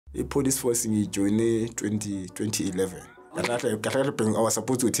I-police force ngijoine 2011. I was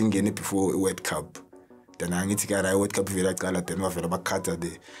supposed to ngene before World Cup. Then angithi kara World Cup vela qala then wavela bakhatha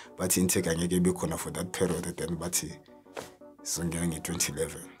the bathi intake angeke bekhona for that period then bathi songena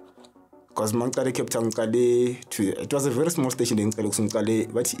nge-2011. Because mangicale Cape Town it was a very small station ngicela kusungicale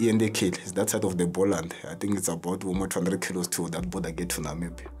bathi iNDK is that side of the Boland. I think it's about almost 200 kilos to that border gate to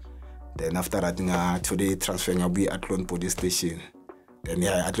Namibia. Then after that today transfer ngabuye Athlone police station. Then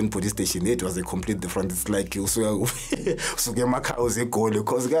Athlone police station it was a complete different. It's like usuke emakhaya egoli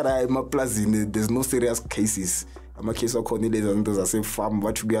because gara emaplazini there's no serious cases. Ama-case akhona ilezi zinto zasefarm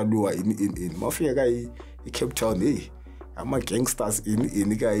bathi kuyalwa in mafika ka i-Cape Town ama-gangsters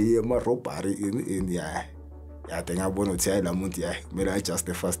in ama-robbery in yeah then ngabona ukuthi hayi la muntu kumele adjust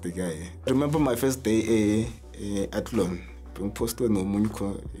the first guy. I remember my first day Athlone ngipostwe nomunye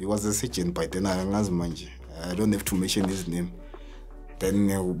he was a surgeon by then angazi manje. I don't have to mention his name. Then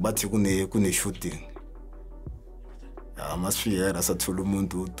bathi kune shooting masifika asathola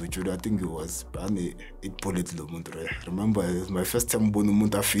umuntu udutshula. I think he was bane 8 bullet lo muntu. Remember my first time ubona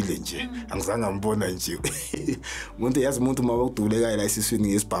umuntu afile nje angizange ngambona nje umuntu yazi umuntu mawuduleka la isiswini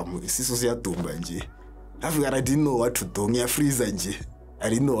ngesibhamu isiso siyadumba nje. I didn't know what to do. Ngiyafreeza nje. I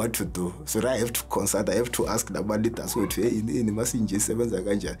didn't know what to do. So I have to consult. I have to ask the leaders ukuthi ini masinje sebenza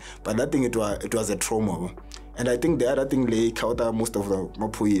kanjani. But that thing it was a trauma. And I think the other thing like counter most of the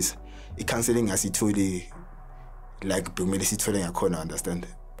maphoyisa i-counseling asitholi like kumele sithole ngakhona, understand?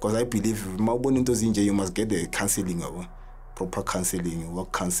 Because I believe mawubona into zinje you must get the counseling proper counseling,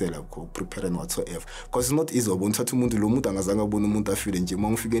 work counselor, prepare and whatsoever. Because it's not easy ubona uthatha umuntu lo muntu angazange abone umuntu afile nje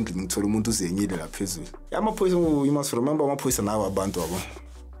mangifika endlini ngithola umuntu uzenyile la phezulu. Amaphoyisa you must remember amaphoyisa nawo abantu abo.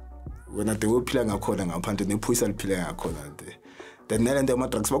 Wena de uphila ngakhona ngaphandle nephoyisa liphila ngakhona nje. Then nalento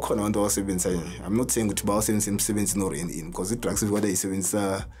ama-drugs bakhona abantu abasebenzisa. I'm not saying ukuthi bawasebenzisa emsebenzini or in because i-drugs whether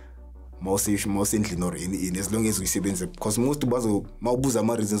isebenzisa mawusendlini or in as long as uyisebenze because most mawubuza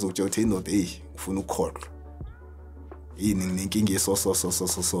ama-reasons okutshela ukuthi not ufuna ukukhohlwa yini nginenkinga so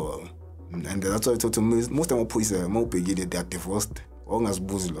and that's why I thought most amaphoyisa mawubhekile they are divorced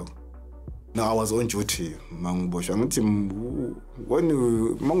ongazibuzi lokho. No, I was on duty mangiboshwa ngithi when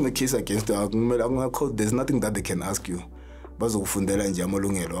mangine-case against you there's nothing that they can ask you. Bazokufundela nje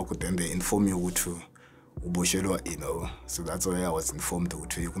amalungelo wakho then they inform you ukuthi uboshelwa so that's why I was informed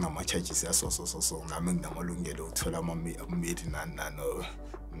ukuthi kunama charges so nami nginamalungelo ukuthola ama-meat nano.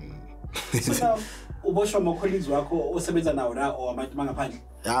 So uboshwa ama-colleagues wakho osebenza nawo la or abantu bangaphandle?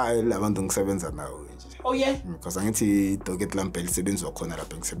 Hayi labantu ngisebenza nawo nje. Oh yeah? Because angithi iDocket Lampel isebenza khona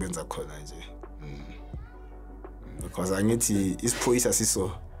lapha ngisebenza khona nje. Because angithi isiphoyisa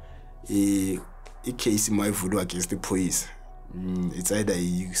siso i-case mayivulwa against iphoyisa. It's either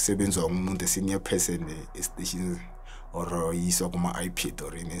isebenzwa umuntu senior person station or yiswa kuma-IP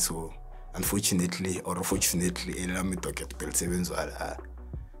or ini. So unfortunately or fortunately elami iDocket Bell sebenzwa la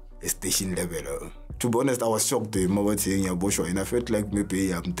station level. To be honest, I was shocked mabathi ngiyaboshwa and I felt like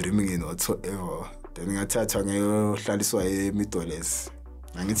maybe I'm dreaming in whatsoever. Then ngathatha ngiyohlaliswa eMidwest.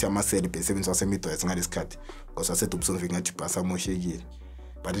 Angithi amaseli besebenzwa waseMidwest ngalesikhathi because wasedobsonville ngathi bhasa moshekile.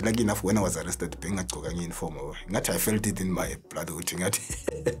 But lucky enough when I was arrested bengagcoka nge-uniform ngathi I felt it in my blood ukuthi ngathi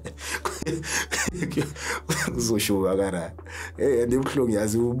uzoshuka kara ndibuhlungu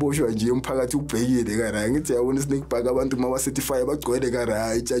yazi uboshwa nje umphakathi ubhekile kara ngithi yabona isnake park abantu mabacertify bagcwele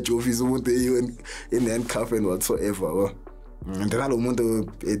kara i-judge office umuntu in handcuff and whatsoever. And then umuntu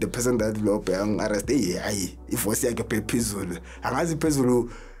the person that lo arrest hayi ivoice yakhe phezulu angazi phezulu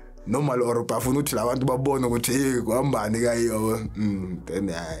normal or bafuna ukuthi labantu babone ukuthi kuhambani kayo then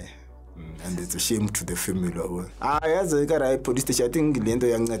and it's a shame to the family yazi kara police station. I think lento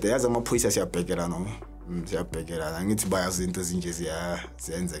yanceda yazi amaphoyisa siyabhekelana siyabhekelana ngithi bayazi into ezinje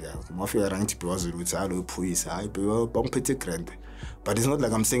ziyenzeka mafika la ngithi bewazulu ukuthi halo iphoyisa hayi bangiphethe grant. But it's not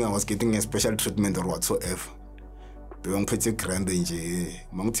like I'm saying I was getting a special treatment or whatsoever. Bengiphethe grant nje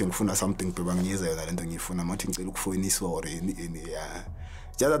mangithi ngifuna something bebangiyeza yona lento ngifuna mathi ngicela ukufoniswa or any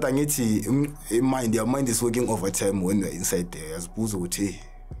just that angithi your mind is working overtime when you're inside there. Yazibuza ukuthi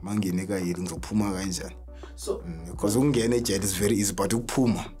mangine kayini ngizophuma kanjani. So because ungena ejele is very easy but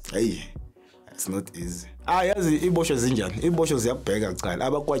ukuphuma hayi it's not easy. Yazi ibosho zinjani? Ibosho ziyabheka cala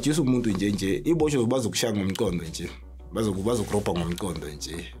abakwajisa umuntu nje ibosho bazokushaya ngomqondo nje bazokuropa ngomqondo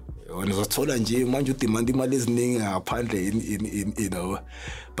nje. Wena uzothola nje manje udemand imali eziningi ngaphandle in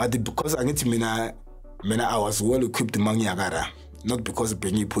but because angithi mina I was well equipped mangiyakara. Not because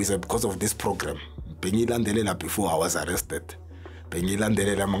Bengi because of this program. Bengi landelela before I was arrested. Bengi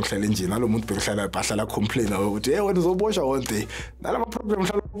landelela mangihlala nje nalo muntu bengihlala bahlala complain ukuthi wena uzoboshwa one day. Nalama program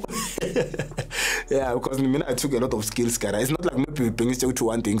hlala Yeah, because I took a lot of skills, cara. It's not like maybe bringing you to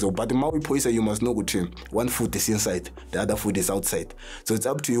one thing, so but in Maui Poisa you must know good team. One foot is inside, the other foot is outside. So it's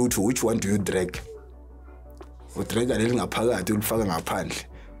up to you to which one do you drag. Or drag a little ngaphakathi ulifaka ngaphandle.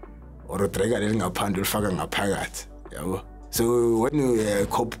 Or drag a little ngaphandle ulifaka ngaphakathi. Yabo. So when you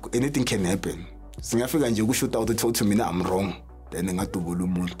cope, anything can happen. Singafika nje ukushoot out told to me I'm wrong. Then ngadubula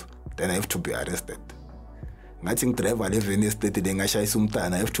umuntu. Then I have to be arrested. Ngathi driver leveni estate ngashayisa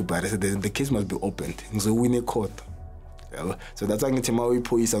umntana I have to be arrested. The case must be opened. Ngizowin a court. Yabo. So that's why ngithi mawu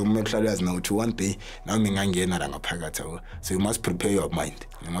iphoyisa kumele uhlale yazi now to one day now ngingangena la ngaphakathi yabo. So you must prepare your mind.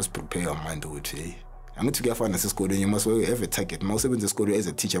 You must prepare your mind ukuthi angithi kuyafana esikolweni you must have a target. Mawusebenza esikolweni as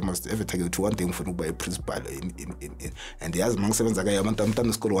a teacher you must have a target to one day ngifuna ukuba a principal in and yazi mangisebenza kaye abantu amntana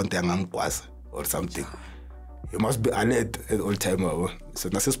esikole one day angangikwazi or something. You must be alert at all time yabo. So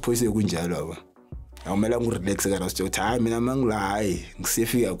nasesiphoyise kunjalo yabo. Awumela ngurelax kana usithi hayi mina mangila hayi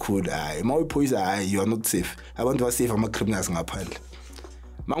ngisafe kakhulu hayi mawuphoyisa hayi you are not safe. Abantu ba safe ama criminals ngaphandle.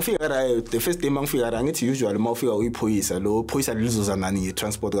 Mangifika la the first day mangifika la ngithi usually mawufika uyiphoyisa lo phoyisa lizoza nani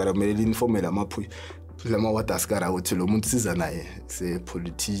nge-transport kana kumele informele amaphoyisa lama wadaskara uthi lo muntu siza naye se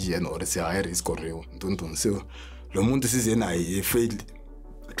politician or se high risk or ntontoni so lo muntu size naye fail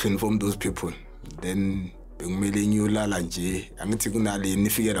to inform those people then bekumele nyolala nje angithi kunale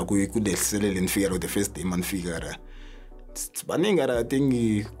nifika la kulehlelele nifika la the first day manifika la baningi I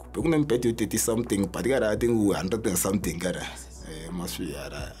think bekunembhedo 30 something but I think 100 and something gara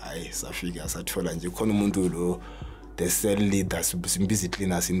masifika hayi safika sathola nje khona umuntu lo the cell leaders busy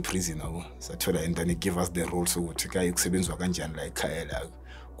cleaners in prison nabo sathola and then give us the rules ukuthi kayi kusebenzwa kanjani la ekhaya la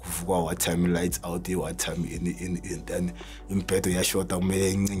kuvukwa what time lights out what time in then impetho yashota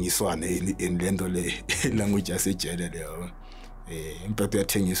kumele incingiswane in lento le language yasejele leyo impetho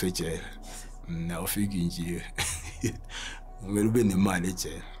yathengiswa ejele na ufika nje kumele ube nemali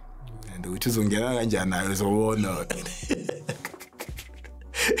ejele and uthi uzongena kanjani nayo uzobona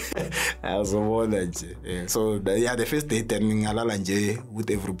azobona nje so the first day then ngalala nje with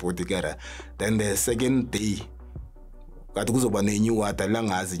everybody gara then the second day kathi kuzoba nenyuka water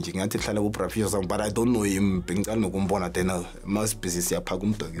langazi nje ngathi hlala ku professor but I don't know him bengicala nokumbona then must busy siyaphaka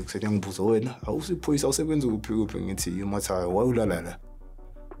umdoki kusethi ngibuza wena awusiphoyisa usebenza kuphi ngithi you must why ulala la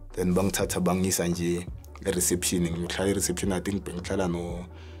then bangithatha bangisa nje e reception ngihlala e reception I think bengihlala no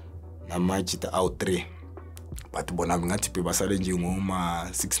namajita out 3 but bona ngathi basale nje ngoma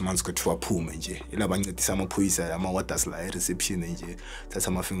 6 months kuthiwa phume nje ila bancedisa amaphoyisa ama waters la e reception nje thatha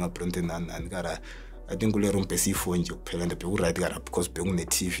ama fingerprint and gara I think kule room besifo nje kuphela nje beku right gara because bekune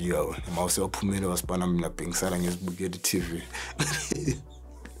TV yawo mawuse waphumela wasibana mina bengisala ngizibukela TV.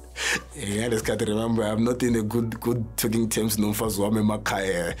 Yeah, let's remember I'm not in a good talking terms nomfazi wami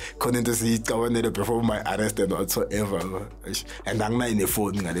emakhaya khona into siyicabanele before my arrest and whatsoever and angina in a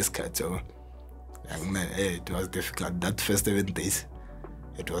phone ngalesikhathi it was difficult that first 7 days.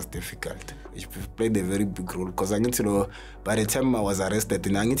 It was difficult. It played a very big role because by the time I was arrested,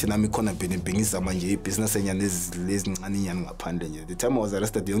 angithi nami khona bengizama manje business enyane lezincane nyane ngaphandle nje. The time I was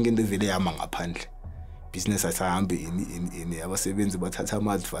arrested yonke into vele yama ngaphandle. Business asahambe in abasebenzi bathatha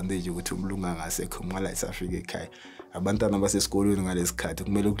ama advantage ukuthi umlungu angasekho ngala isafika ekhaya. Abantwana basesikolweni ngalesikhathi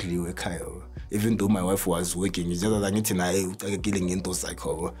kumele ukudliwe ekhaya. Even though my wife was working, just angithi naye ucakekile ngento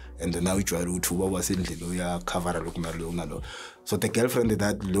zakhe and now ujwayele ukuthi ubaba wasendlini uya cover lokhu nalo. So the girlfriend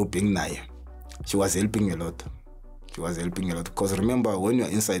that lo being naye, she was helping a lot. She was helping a lot because remember when you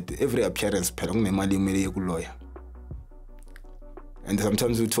are inside every appearance phela kunemali imele yekulawyer. And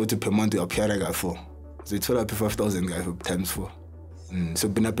sometimes you try to pay money to appear like for. So it's all up 5,000 guys times 4. So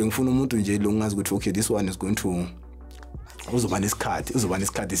bina ngifuna umuntu nje lo ngazi ukuthi okay this one is going to uzoba nesikhathi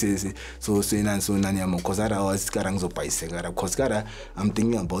so nani yami because I was kara ngizobhayiseka because kara I'm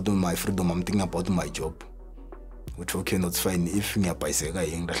thinking about my freedom, I'm thinking about my job. Which okay not fine if ngiyabhayiseka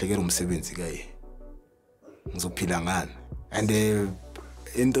ngilahlekela umsebenzi kaye ngizophila ngani and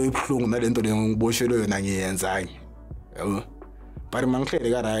into ibhlungu nalento le ngiboshelwe yona ngiyenzanga yabo. But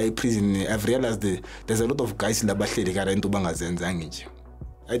mangihlele kara prison I've realized there's a lot of guys labahleli kara into bangazenzanga nje.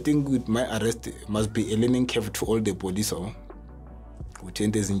 I think with my arrest must be a learning curve to all the police ukuthi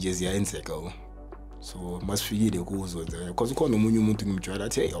into ezinje ziyenzeka so masifikile kuzo nje because ukhona umunye umuntu ngimjwayela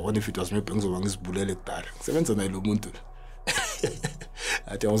athi hey I wonder if it was maybe ngizoba ngizibulele kudala ngisebenza naye lo muntu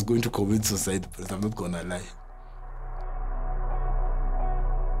athi I was going to commit suicide but I'm not gonna lie.